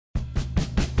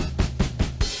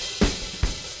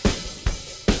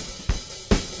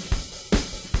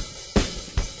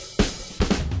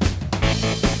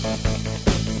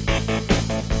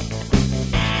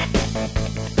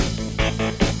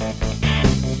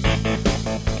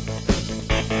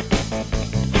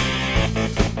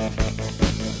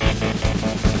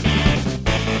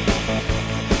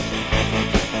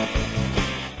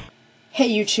Hey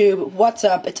YouTube, what's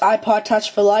up? It's iPod Touch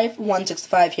for Life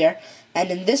 165 here, and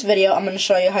in this video I'm going to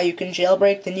show you how you can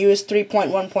jailbreak the newest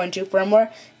 3.1.2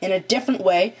 firmware in a different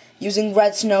way using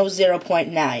Redsn0w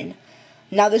 0.9.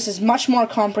 Now this is much more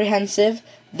comprehensive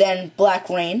than Black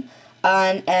Rain,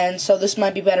 and so this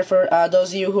might be better for those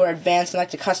of you who are advanced and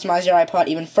like to customize your iPod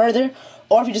even further,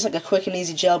 or if you just like a quick and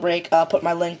easy jailbreak, I'll put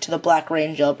my link to the Black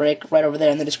Rain jailbreak right over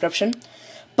there in the description.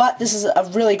 But this is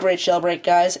a really great jailbreak,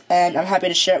 guys, and I'm happy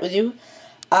to share it with you.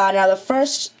 Now, the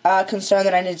first concern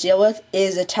that I need to deal with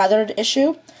is a tethered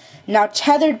issue. Now,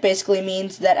 tethered basically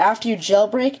means that after you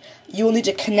jailbreak, you will need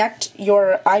to connect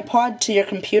your iPod to your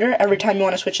computer every time you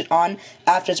want to switch it on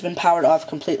after it's been powered off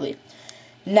completely.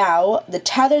 Now, the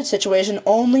tethered situation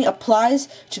only applies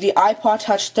to the iPod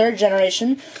Touch 3rd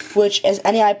generation, which is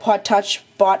any iPod Touch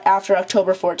bought after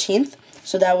October 14th,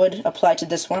 so that would apply to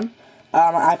this one.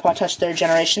 iPod Touch 3rd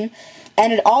generation,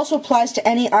 and it also applies to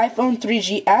any iPhone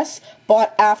 3GS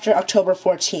bought after October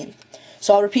 14th.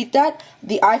 So I'll repeat that: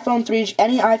 any iPhone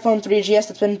 3GS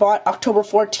that's been bought October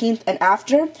 14th and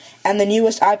after, and the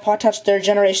newest iPod Touch 3rd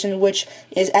generation, which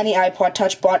is any iPod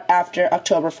Touch bought after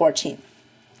October 14th.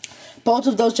 Both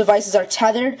of those devices are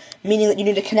tethered, meaning that you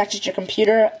need to connect it to your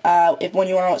computer when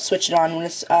you want to switch it on when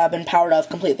it's been powered off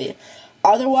completely.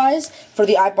 Otherwise, for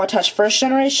the iPod Touch 1st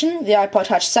generation, the iPod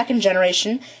Touch 2nd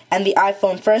generation, and the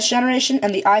iPhone 1st generation,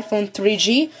 and the iPhone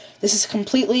 3G, this is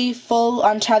completely full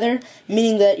untethered,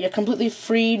 meaning that you're completely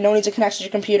free, no need to connect to your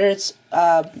computer, it's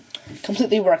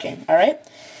completely working, alright?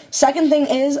 Second thing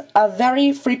is, a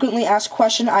very frequently asked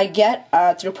question I get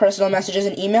through personal messages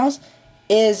and emails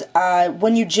is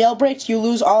when you jailbreak, you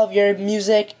lose all of your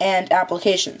music and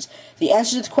applications. The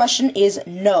answer to the question is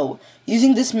no.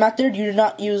 Using this method, you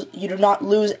do not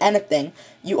lose anything.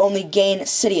 You only gain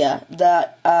Cydia, the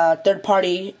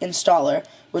third-party installer,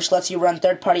 which lets you run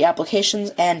third-party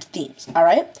applications and themes.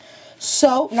 Alright?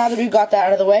 So, now that we've got that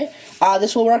out of the way,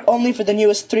 this will work only for the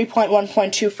newest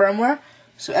 3.1.2 firmware.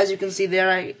 So, as you can see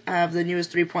there, I have the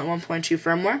newest 3.1.2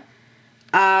 firmware.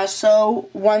 So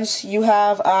once you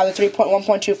have the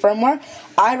 3.1.2 firmware,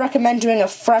 I recommend doing a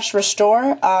fresh restore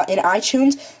in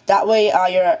iTunes. That way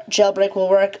your jailbreak will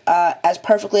work as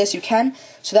perfectly as you can.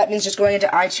 So that means just going into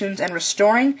iTunes and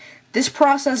restoring. This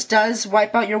process does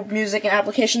wipe out your music and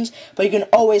applications, but you can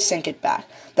always sync it back.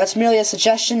 That's merely a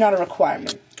suggestion, not a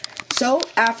requirement. So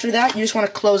after that, you just want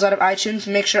to close out of iTunes,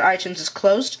 make sure iTunes is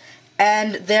closed,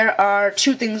 and there are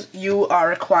two things you are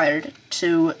required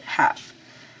to have.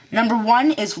 Number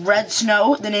one is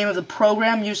Redsn0w, the name of the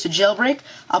program used to jailbreak.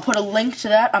 I'll put a link to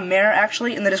that, a mirror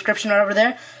actually, in the description right over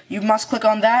there. You must click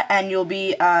on that and you'll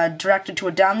be directed to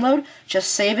a download.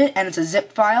 Just save it and it's a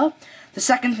zip file. The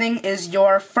second thing is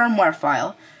your firmware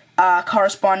file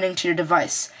corresponding to your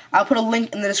device. I'll put a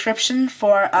link in the description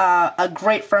for a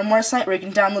great firmware site where you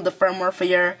can download the firmware for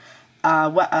your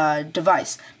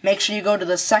device. Make sure you go to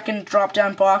the second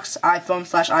drop-down box,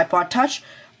 iPhone/iPod Touch,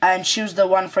 and choose the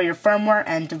one for your firmware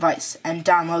and device, and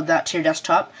download that to your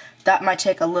desktop. That might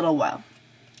take a little while.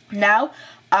 Now,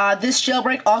 this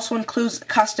jailbreak also includes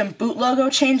custom boot logo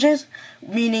changes,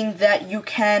 meaning that you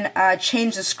can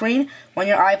change the screen when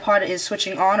your iPod is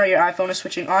switching on or your iPhone is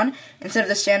switching on. Instead of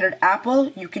the standard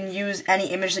Apple, you can use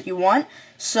any image that you want.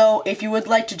 So if you would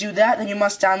like to do that, then you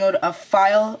must download a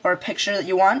file or a picture that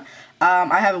you want.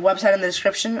 I have a website in the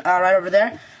description right over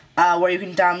there, where you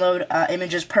can download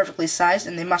images perfectly sized,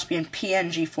 and they must be in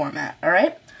PNG format,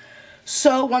 alright?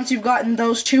 So, once you've gotten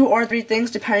those two or three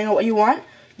things, depending on what you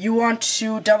want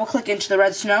to double-click into the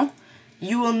Redsn0w.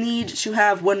 You will need to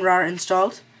have WinRAR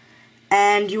installed,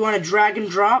 and you want to drag and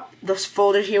drop this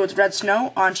folder here with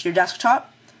Redsn0w onto your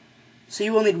desktop. So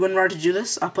you will need WinRAR to do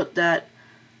this. I'll put that,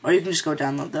 or you can just go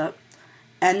download that.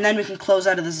 And then we can close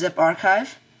out of the zip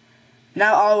archive.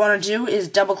 Now all I want to do is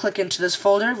double-click into this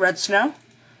folder, Redsn0w,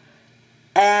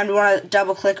 and we want to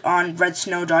double-click on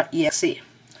redsn0w.exe.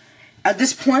 At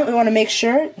this point, we want to make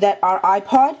sure that our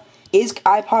iPod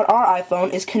or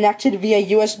iPhone is connected via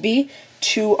USB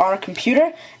to our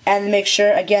computer, and make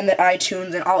sure, again, that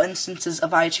iTunes and all instances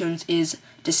of iTunes is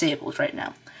disabled right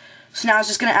now. So now it's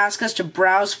just going to ask us to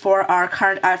browse for our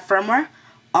current firmware.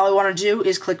 All we want to do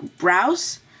is click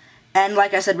Browse, and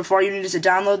like I said before, you need to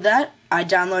download that. I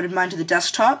downloaded mine to the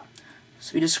desktop,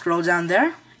 so we just scroll down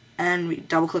there, and we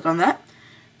double-click on that.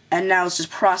 And now it's just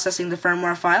processing the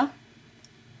firmware file.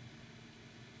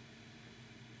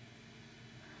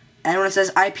 And when it says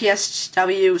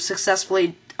IPSW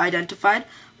successfully identified,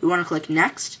 we want to click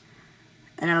Next.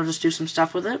 And it'll just do some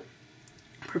stuff with it,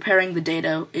 preparing the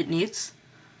data it needs.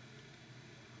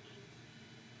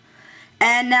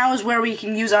 And now is where we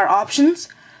can use our options.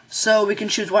 So we can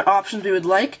choose what options we would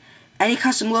like. Any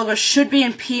custom logo should be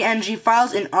in PNG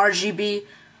files in RGB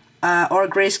or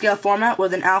grayscale format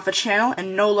with an alpha channel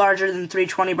and no larger than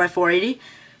 320 by 480.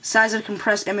 Size of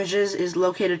compressed images is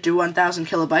located to 1000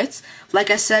 kilobytes.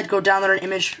 Like I said, go download an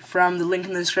image from the link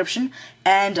in the description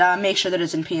and make sure that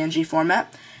it's in PNG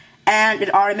format. And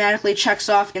it automatically checks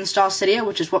off install Cydia,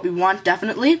 which is what we want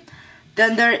definitely.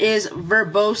 Then there is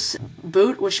Verbose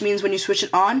Boot, which means when you switch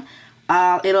it on,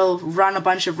 it'll run a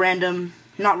bunch of random,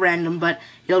 not random, but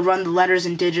it'll run the letters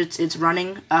and digits it's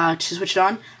running to switch it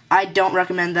on. I don't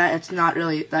recommend that. It's not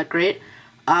really that great.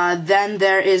 Then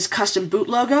there is Custom Boot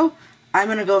Logo. I'm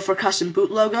going to go for Custom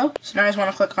Boot Logo. So now I just want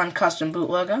to click on Custom Boot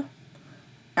Logo.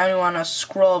 And we want to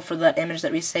scroll for that image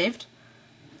that we saved.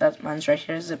 Mine's right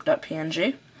here,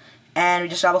 zip.png. And we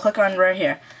just double click on right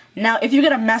here. Now, if you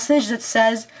get a message that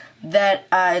says that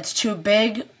it's too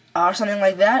big or something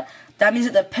like that, that means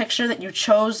that the picture that you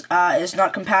chose is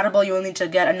not compatible. You will need to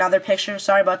get another picture.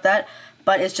 Sorry about that.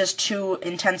 But it's just too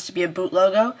intense to be a boot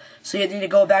logo. So you need to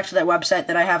go back to that website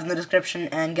that I have in the description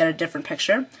and get a different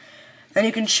picture. Then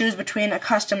you can choose between a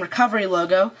custom recovery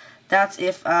logo. That's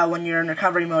if when you're in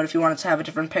recovery mode, if you want it to have a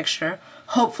different picture.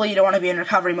 Hopefully you don't want to be in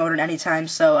recovery mode at any time,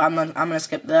 so I'm gonna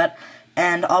skip that.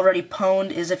 And already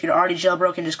pwned is if you're already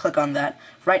jailbroken, just click on that.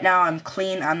 Right now I'm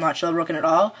clean, I'm not jailbroken at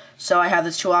all. So I have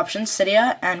these two options,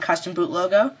 Cydia and custom boot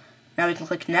logo. Now we can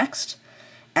click next.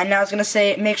 And now it's going to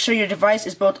say make sure your device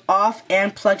is both off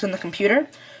and plugged in the computer.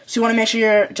 So you want to make sure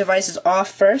your device is off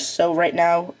first. So right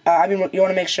now, you want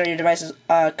to make sure your device is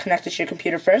connected to your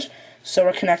computer first. So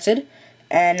we're connected.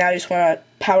 And now you just want to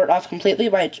power it off completely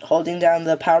by holding down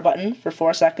the power button for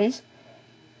 4 seconds.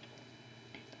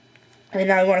 And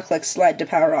now we want to click slide to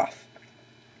power off.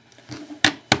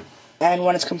 And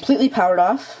when it's completely powered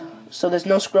off, so there's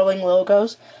no scrolling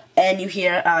logos, and you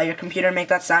hear your computer make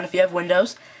that sound if you have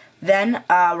Windows, then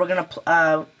we're going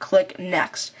to click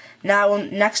next. Now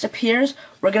when next appears,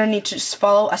 we're going to need to just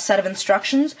follow a set of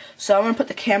instructions. So I'm going to put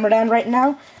the camera down right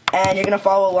now, and you're going to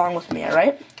follow along with me,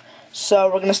 alright? So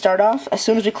we're going to start off. As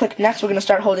soon as we click next, we're going to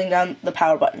start holding down the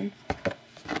power button.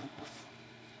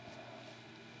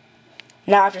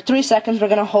 Now after 3 seconds, we're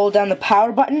going to hold down the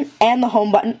power button and the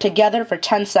home button together for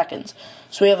 10 seconds.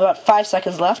 So we have about 5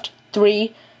 seconds left.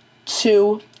 3,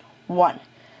 2, 1.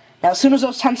 Now as soon as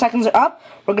those 10 seconds are up,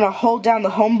 we're going to hold down the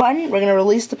home button, we're going to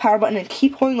release the power button and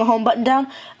keep holding the home button down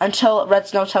until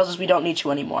Redsn0w tells us we don't need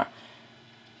you anymore.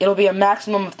 It'll be a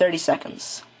maximum of 30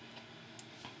 seconds.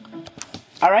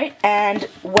 Alright, and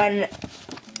when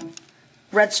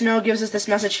Redsn0w gives us this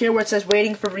message here where it says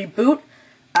waiting for reboot,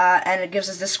 and it gives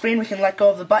us this screen, we can let go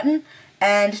of the button,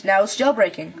 and now it's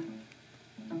jailbreaking.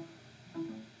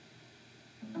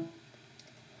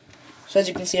 So as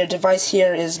you can see, our device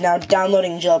here is now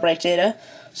downloading jailbreak data.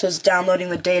 So it's downloading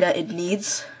the data it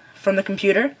needs from the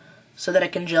computer so that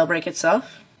it can jailbreak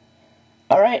itself.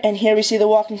 Alright, and here we see the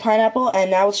walking pineapple, and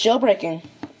now it's jailbreaking.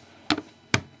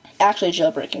 Actually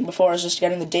jailbreaking. Before it was just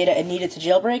getting the data it needed to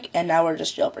jailbreak, and now we're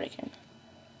just jailbreaking.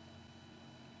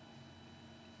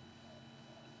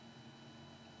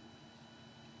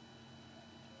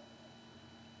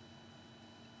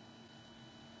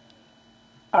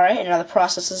 Alright, and now the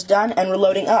process is done, and we're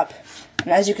loading up. And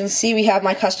as you can see, we have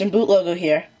my custom boot logo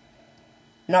here.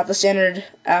 Not the standard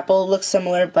Apple, looks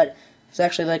similar, but there's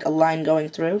actually like a line going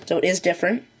through, so it is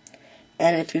different.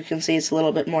 And if you can see, it's a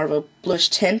little bit more of a bluish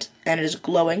tint, and it is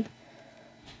glowing.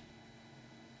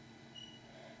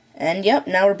 And yep,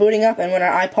 now we're booting up, and when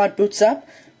our iPod boots up,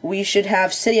 we should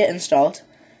have Cydia installed.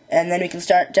 And then we can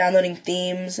start downloading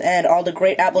themes and all the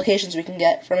great applications we can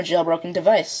get from a jailbroken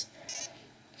device.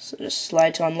 So just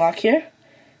slide to unlock here,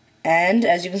 and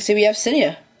as you can see, we have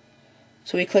Cydia.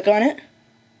 So we click on it.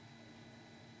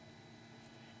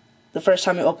 The first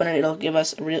time we open it, it'll give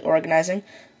us reorganizing.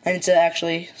 I need to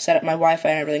actually set up my Wi-Fi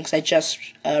and everything because I just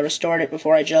restored it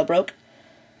before I jailbroke.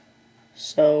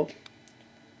 So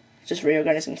just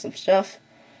reorganizing some stuff.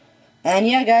 And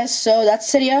yeah, guys, so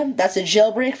that's Cydia. That's a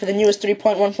jailbreak for the newest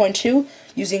 3.1.2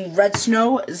 using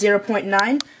Redsn0w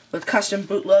 0.9 with custom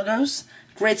boot logos.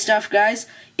 Great stuff, guys.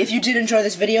 If you did enjoy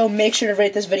this video, make sure to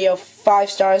rate this video 5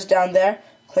 stars down there.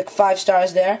 Click 5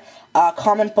 stars there.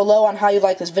 Comment below on how you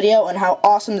like this video and how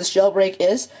awesome this jailbreak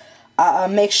is.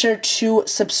 Make sure to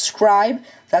subscribe.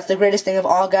 That's the greatest thing of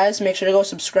all, guys. Make sure to go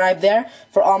subscribe there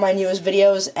for all my newest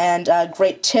videos and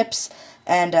great tips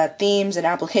and themes and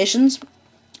applications.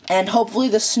 And hopefully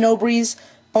the Snowbreeze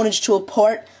Ownage Tool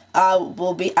port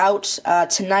will be out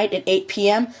tonight at 8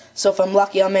 p.m. So if I'm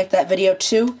lucky, I'll make that video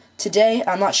too today.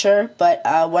 I'm not sure, but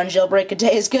one jailbreak a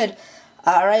day is good.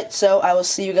 Alright, so I will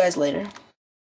see you guys later.